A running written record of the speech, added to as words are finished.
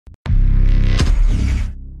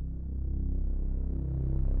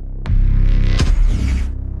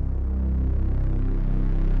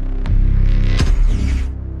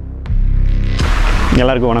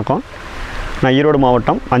எல்லாருக்கும் வணக்கம். நான் ஈரோடு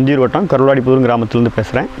மாவட்டம் அந்தியூர் வட்டம் கருளாடிப்புதூர் கிராமத்திலேருந்து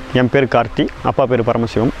பேசுகிறேன். என் பேர் கார்த்தி, அப்பா பேர்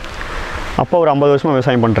பரமசிவம். அப்பா ஒரு 50 வருஷமாக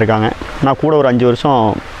விவசாயம் பண்ணிட்டுருக்காங்க. நான் கூட ஒரு 5 வருஷம்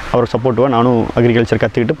அவர் சப்போர்ட்டுவாக நானும் அக்ரிகல்ச்சர்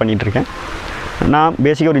கற்றுக்கிட்டு பண்ணிகிட்ருக்கேன். நான்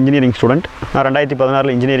பேசிக்காக ஒரு இன்ஜினியரிங் ஸ்டூடெண்ட். நான்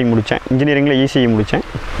 2016 இன்ஜினியரிங் முடித்தேன். இன்ஜினியரிங்கில் இசிஇ முடித்தேன்.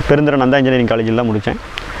 பெருந்திர நந்தா இன்ஜினியரிங் காலேஜில் தான் முடித்தேன்.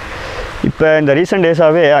 இப்போ இந்த ரீசெண்ட்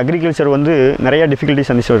டேஸாகவே அக்ரிகல்ச்சர் வந்து நிறையா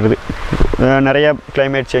டிஃபிகல்ட்டிஸ் சந்திச்சு வருது. நிறையா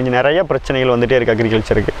கிளைமேட் சேஞ்ச், நிறையா பிரச்சனைகள் வந்துகிட்டே இருக்குது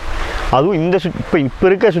அக்ரிகல்ச்சருக்கு. அதுவும் இந்த இப்போ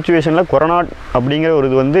இருக்க சுச்சுவேஷனில் கொரோனா அப்படிங்கிற ஒரு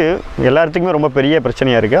இது வந்து எல்லாத்துக்குமே ரொம்ப பெரிய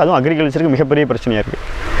பிரச்சனையாக இருக்குது. அதுவும் அக்ரிகல்ச்சருக்கு மிகப்பெரிய பிரச்சனையாக இருக்குது.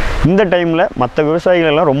 இந்த டைமில் மற்ற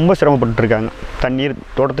விவசாயிகள் எல்லாம் ரொம்ப சிரமப்பட்டுருக்காங்க. தண்ணீர்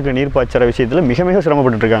தோட்டத்துக்கு நீர் பாய்ச்சற விஷயத்தில் மிக மிக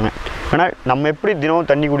சிரமப்பட்டுருக்காங்க. ஆனால் நம்ம எப்படி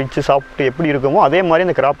தினமும் தண்ணி குடித்து சாப்பிட்டு எப்படி இருக்கோமோ அதே மாதிரி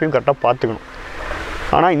இந்த கிராப்பையும் கரெக்டாக பார்த்துக்கணும்.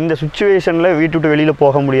 ஆனால் இந்த சுச்சுவேஷனில் வீட்டு விட்டு வெளியில்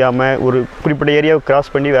போக முடியாமல், ஒரு குறிப்பிட்ட ஏரியாவை கிராஸ்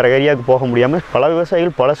பண்ணி வேறு ஏரியாவுக்கு போக முடியாமல் பல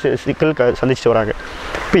விவசாயிகள் பல சிக்கல் சந்திச்சுட்டு வராங்க.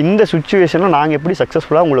 இப்போ இந்த சுச்சுவேஷனில் நாங்கள் எப்படி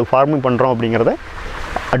சக்ஸஸ்ஃபுல்லாக உங்களுக்கு ஃபார்மிங் பண்ணுறோம் அப்படிங்கிறத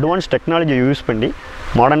அட்வான்ஸ் டெக்னாலஜி யூஸ் பண்ணி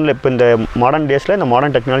மாடர்னில் இப்போ இந்த மாடர்ன் டேஸில் இந்த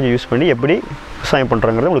மாடர்ன் டெக்னாலஜி யூஸ் பண்ணி எப்படி விவசாயம்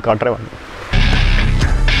பண்ணுறோங்கிறத உங்களுக்கு காட்டுறேன் வாங்க.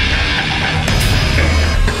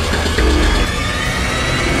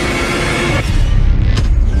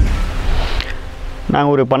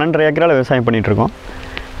 நாங்கள் ஒரு 12.5 ஏக்கரால் விவசாயம் பண்ணிகிட்ருக்கோம்.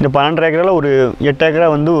 இந்த 12.5 ஏக்கரால் ஒரு 8 ஏக்கரா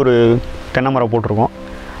வந்து ஒரு தென்னை மரம் போட்டிருக்கோம்.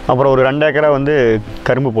 அப்புறம் ஒரு 2 ஏக்கரா வந்து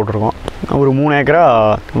கரும்பு போட்டிருக்கோம். ஒரு 3 ஏக்கரா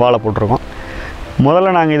வாழை போட்டிருக்கோம்.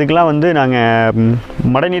 முதல்ல நாங்கள் இதுக்கெலாம் வந்து நாங்கள்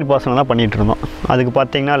மழைநீர் பாசனம் தான் பண்ணிகிட்ருந்தோம். அதுக்கு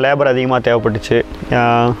பார்த்திங்கன்னா லேபர் அதிகமாக தேவைப்பட்டுச்சு.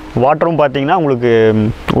 வாட்டரும் பார்த்திங்கன்னா உங்களுக்கு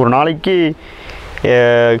ஒரு நாளைக்கு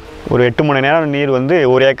ஒரு 8 மணி நேரம் நீர் வந்து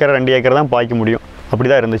 1 ஏக்கர் 2 ஏக்கர் தான் பாய்க்க முடியும். அப்படி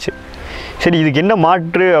தான் இருந்துச்சு. சரி, இதுக்கு என்ன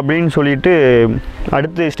மாற்று அப்படின்னு சொல்லிட்டு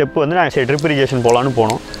அடுத்த ஸ்டெப்பு வந்து நாங்கள் சரி ட்ரிப் இரிகேஷன் போகலான்னு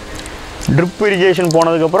போனோம். ட்ரிப் இரிகேஷன்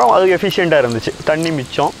போனதுக்கப்புறம் அது எஃபிஷியண்ட்டாக இருந்துச்சு. தண்ணி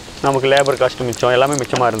மிச்சம், நமக்கு லேபர் காஸ்ட்டு மிச்சம், எல்லாமே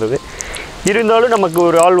மிச்சமாக இருந்தது. இருந்தாலும் நமக்கு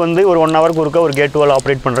ஒரு ஆள் வந்து ஒரு 1 ஹவருக்கு ஒருக்கா ஒரு கேட் வால்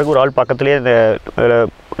ஆப்ரேட் பண்ணுறதுக்கு ஒரு ஆள் பக்கத்துலேயே இந்த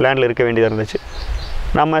லேண்டில் இருக்க வேண்டியதாக இருந்துச்சு.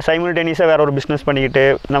 நம்ம சைமல்டேனியஸாக வேறு ஒரு பிஸ்னஸ் பண்ணிக்கிட்டு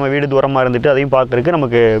நம்ம வீடு தூரமாக இருந்துட்டு அதையும் பார்க்குறதுக்கு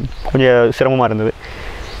நமக்கு கொஞ்சம் சிரமமாக இருந்தது.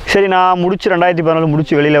 சரி, நான் முடிச்சு 2014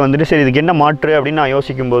 முடிச்சு வெளியில் வந்துட்டு சரி இதுக்கு என்ன மாற்று அப்படின்னு நான்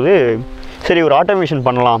யோசிக்கும்போது சரி ஒரு ஆட்டோமேஷன்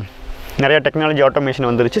பண்ணலாம், நிறையா டெக்னாலஜி ஆட்டோமேஷன்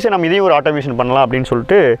வந்துருச்சு, சரி நம்ம இதையும் ஒரு ஆட்டோமேஷன் பண்ணலாம் அப்படின்னு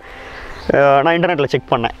சொல்லிட்டு நான் இன்டர்நெட்டில் செக்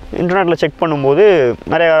பண்ணேன். இன்டர்நெட்டில் செக் பண்ணும்போது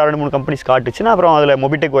நிறையா 2-3 கம்பெனிஸ் காட்டுச்சுன்னா அப்புறம் அதில்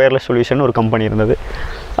மொபிடெக் ஒயர்லெஸ் சொல்யூஷன் ஒரு கம்பெனி இருந்தது.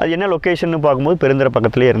 அது என்ன லொக்கேஷன் பார்க்கும்போது பெருந்திர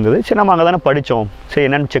பக்கத்துலேயே இருந்தது. சரி நம்ம அங்கே தானே படித்தோம், சரி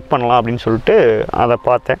என்னென்னு செக் பண்ணலாம் அப்படின்னு சொல்லிட்டு அதை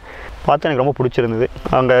பார்த்தேன். எனக்கு ரொம்ப பிடிச்சிருந்தது.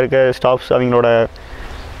 அங்கே இருக்க ஸ்டாஃப்ஸ் அவங்களோட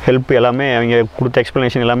ஹெல்ப் எல்லாமே அவங்க கொடுத்த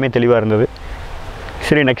எக்ஸ்ப்ளனேஷன் எல்லாமே தெளிவாக இருந்தது.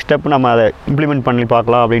 சரி நெக்ஸ்ட் ஸ்டெப் நம்ம அதை இம்ப்ளிமெண்ட் பண்ணி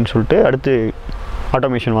பார்க்கலாம் அப்படின்னு சொல்லிட்டு அடுத்து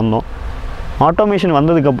ஆட்டோமேஷன் வந்தோம். ஆட்டோமேஷன்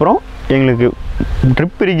வந்ததுக்கப்புறம் எங்களுக்கு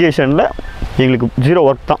ட்ரிப் இரிகேஷனில் எங்களுக்கு 0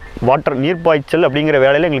 ஒர்க் தான். வாட்டர் நீர் பாய்ச்சல் அப்படிங்கிற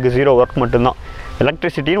வேலையில் எங்களுக்கு 0 ஒர்க் மட்டும்தான்.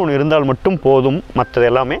 எலக்ட்ரிசிட்டின்னு ஒன்று இருந்தால் மட்டும் போதும், மற்றது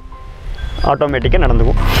எல்லாமே ஆட்டோமேட்டிக்காக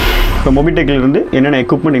நடந்துக்கும். இப்போ மொபிடெக்கிலிருந்து என்னென்ன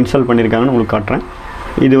எக்யூப்மெண்ட் இன்ஸ்டால் பண்ணியிருக்காங்கன்னு உங்களுக்கு காட்டுறேன்.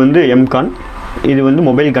 இது வந்து எம்கான், இது வந்து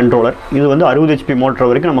மொபைல் கண்ட்ரோலர். இது வந்து 60 HP மோட்டர்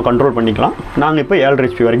வரைக்கும் நம்ம கண்ட்ரோல் பண்ணிக்கலாம். நாங்கள் இப்போ 7.5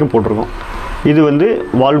 HP வரைக்கும் போட்டிருக்கோம். இது வந்து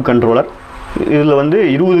வால்வ் கண்ட்ரோலர். இதில் வந்து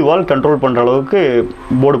 20 வால்வ் கண்ட்ரோல் பண்ணுற அளவுக்கு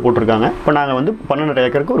போர்டு போட்டிருக்காங்க. இப்போ நாங்கள் வந்து 12.5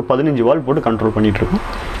 ஏக்கருக்கு ஒரு 15 வால்வ் போட்டு கண்ட்ரோல் பண்ணிகிட்ருக்கோம்.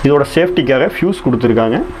 இதோட சேஃப்டிக்காக ஃபியூஸ்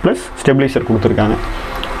கொடுத்துருக்காங்க, ப்ளஸ் ஸ்டெபிலைசர் கொடுத்துருக்காங்க.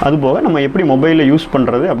 அதுபோக நம்ம எப்படி மொபைலில் யூஸ்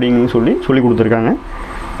பண்ணுறது அப்படின்னு சொல்லி கொடுத்துருக்காங்க.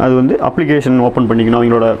 அது வந்து அப்ளிகேஷன் ஓப்பன் பண்ணிக்கணும்,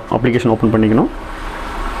 அவங்களோட அப்ளிகேஷன் ஓப்பன்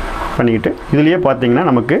பண்ணிக்கிட்டு இதுலேயே பார்த்தீங்கன்னா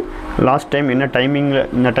நமக்கு லாஸ்ட் டைம் என்ன டைமிங்கில்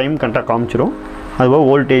இந்த டைம் கரெக்டாக காமிச்சிரும். அதுபோக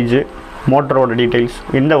வோல்டேஜ், மோட்டரோட டீட்டெயில்ஸ்,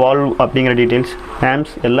 எந்த வால்வ் அப்படிங்கிற டீட்டெயில்ஸ்,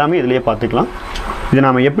 ஆம்ஸ் எல்லாமே இதிலேயே பார்த்துக்கலாம். இதை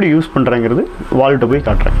நாம் எப்படி யூஸ் பண்ணுறேங்கிறது வால்வ்கிட்ட போய்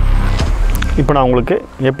காட்டுறேன். இப்போ நான் உங்களுக்கு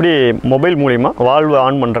எப்படி மொபைல் மூலிமா வால்வு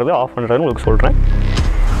ஆன் பண்ணுறது ஆஃப் பண்ணுறதுன்னு உங்களுக்கு சொல்கிறேன்.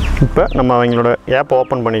 இப்போ நம்ம அவங்களோட ஆப்பை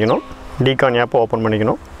ஓப்பன் பண்ணிக்கணும், டிகான் ஆப்பை ஓப்பன்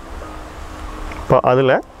பண்ணிக்கணும். இப்போ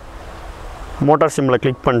அதில் மோட்டார் சிம்பிளை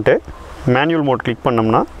கிளிக் பண்ணிட்டு மேனுவல் மோட் கிளிக்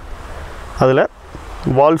பண்ணோம்னா அதில்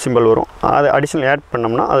வால்வ் சிம்பிள் வரும். அதை அடிஷ்னல் ஆட்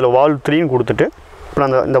பண்ணோம்னா அதில் வால்வ் 3ன்னு கொடுத்துட்டு இப்போ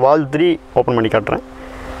நான் இந்த வால்வ் 3 ஓப்பன் பண்ணி காட்டுறேன்.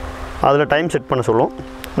 அதில் டைம் செட் பண்ண சொல்லும்.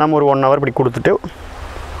 நம்ம ஒரு 1 ஹவர் இப்படி கொடுத்துட்டு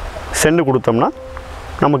சென்டு கொடுத்தோம்னா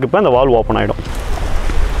நமக்கு இப்போ அந்த வால்வ் ஓப்பன் ஆகிடும்.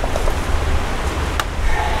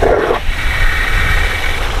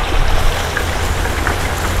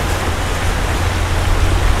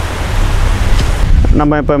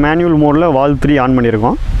 நம்ம இப்போ மேனுவல் மோடில் வால்வ் 3 ஆன்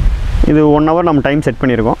பண்ணியிருக்கோம். இது 1 ஹவர் நம்ம டைம் செட்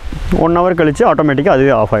பண்ணியிருக்கோம். 1 ஹவர் கழித்து ஆட்டோமேட்டிக்காக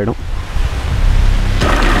அதுவே ஆஃப் ஆகிடும்.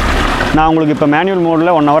 நான் உங்களுக்கு இப்போ மேனுவல் மோடில்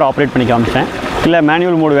 1 ஹவர் ஆப்ரேட் பண்ணி காமிச்சேன். இல்லை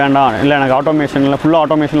மேனுவல் மோடு வேண்டாம், இல்லை எனக்கு ஆட்டோமேஷனில் ஃபுல்லாக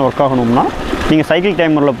ஆட்டோமேஷனில் ஒர்க் ஆகணும்னா நீங்கள் சைக்கிள்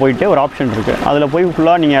டைமரில் போய்ட்டு ஒரு ஆப்ஷன் இருக்குது. அதில் போய்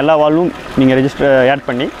ஃபுல்லாக நீங்கள் எல்லா வால்வும் நீங்கள் ரெஜிஸ்டர் ஆட்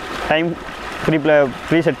பண்ணி டைம்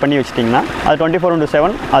ப்ரீ செட் பண்ணி வச்சிட்டிங்கன்னா அது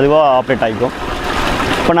 24/7 அதுவாக ஆப்ரேட் ஆகிக்கும்.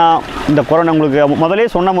 இப்போ நான் இந்த கொரோனா உங்களுக்கு முதலே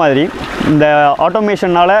சொன்ன மாதிரி இந்த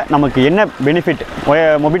ஆட்டோமேஷனால் நமக்கு என்ன பெனிஃபிட்,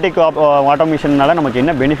 மொபிடெக் ஆட்டோமேஷனால் நமக்கு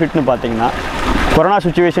என்ன பெனிஃபிட்னு பார்த்தீங்கன்னா, கொரோனா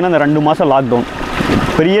சுச்சுவேஷன் அந்த 2 மாதம் லாக்டவுன்,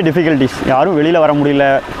 பெரிய டிஃபிகல்ட்டிஸ், யாரும் வெளியில் வர முடியல,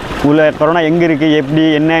 உள்ள கொரோனா எங்கே இருக்குது எப்படி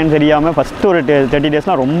என்னன்னு தெரியாமல் ஃபஸ்ட்டு ஒரு 30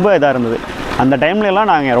 டேஸ்லாம் ரொம்ப இதாக இருந்தது. அந்த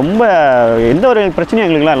டைம்லலாம் நாங்கள் ரொம்ப எந்த ஒரு பிரச்சனையும்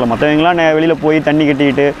எங்களுக்குலாம் இல்லை. மற்றவங்களாம் வெளியில் போய் தண்ணி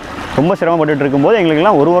கட்டிக்கிட்டு ரொம்ப சிரமப்பட்டுட்டு இருக்கும்போது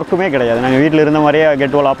எங்களுக்கெல்லாம் ஒரு ஒர்க்குமே கிடையாது. நாங்கள் வீட்டில் இருந்த மாதிரியே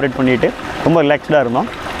கேட் வால் ஆப்ரேட் பண்ணிவிட்டு ரொம்ப ரிலாக்ஸ்டாக இருந்தோம்.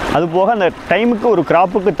 அது போக அந்த டைமுக்கு ஒரு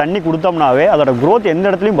கிராப்புக்கு தண்ணி கொடுத்தோம்னாவே அதோட க்ரோத் எந்த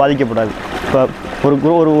இடத்துலையும் பாதிக்கப்படாது.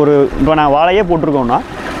 இப்போ நான் வாழையே போட்டிருக்கோம்னா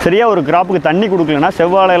சரியாக ஒரு கிராப்புக்கு தண்ணி கொடுக்கலன்னா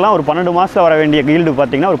செவ்வாழையெல்லாம் ஒரு 12 மாதத்தில் வர வேண்டிய ஈல்டு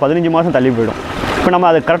பார்த்திங்கன்னா ஒரு 15 மாதம் தள்ளி போயிடும். இப்போ நம்ம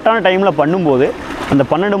அது கரெக்டான டைமில் பண்ணும்போது அந்த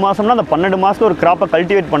 12 மாதம்னா அந்த 12 மாதத்தில் ஒரு கிராப்பை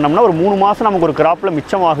கல்டிவேட் பண்ணோம்னா ஒரு 3 மாதம் நமக்கு ஒரு கிராப்பில்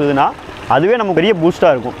மிச்சம் ஆகுதுன்னா அதுவே நமக்கு பெரிய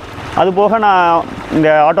பூஸ்ட்டாக இருக்கும். அது போக நான் இந்த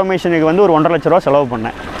ஆட்டோமேஷனுக்கு வந்து ஒரு 1,50,000 ரூபா செலவு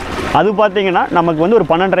பண்ணேன். அது பார்த்திங்கன்னா நமக்கு வந்து ஒரு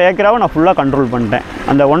 12.5 ஏக்கராவை நான் ஃபுல்லாக கண்ட்ரோல் பண்ணிட்டேன்.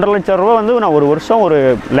 அந்த 1,50,000 ரூபா வந்து நான் ஒரு வருஷம் ஒரு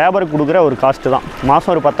லேபருக்கு கொடுக்குற ஒரு காஸ்ட்டு தான்.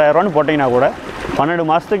 மாதம் ஒரு 10,000 ரூபான்னு போட்டிங்கன்னா கூட 12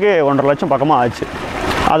 மாதத்துக்கு 1,50,000 லட்சம் பக்கமாக ஆச்சு.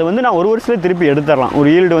 அது வந்து நான் ஒரு வருஷத்துலேயே திருப்பி எடுத்துடலாம். ஒரு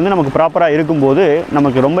ஈல்டு வந்து நமக்கு ப்ராப்பராக இருக்கும்போது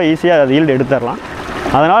நமக்கு ரொம்ப ஈஸியாக அது ஈல்டு எடுத்துடலாம்.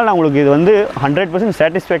 அதனால் நான் உங்களுக்கு இது வந்து 100%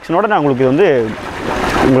 சாட்டிஸ்ஃபேக்ஷனோட நான் உங்களுக்கு இது வந்து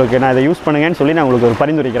நான் இதை யூஸ் பண்ணுங்கன்னு சொல்லி நான் உங்களுக்கு ஒரு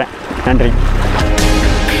பரிந்துரைக்கிறேன். நன்றி.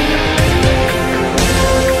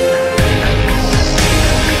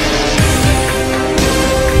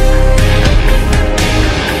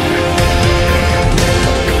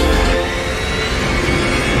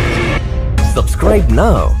 Subscribe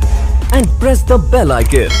now and press the bell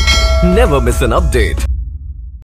icon. Never miss an update.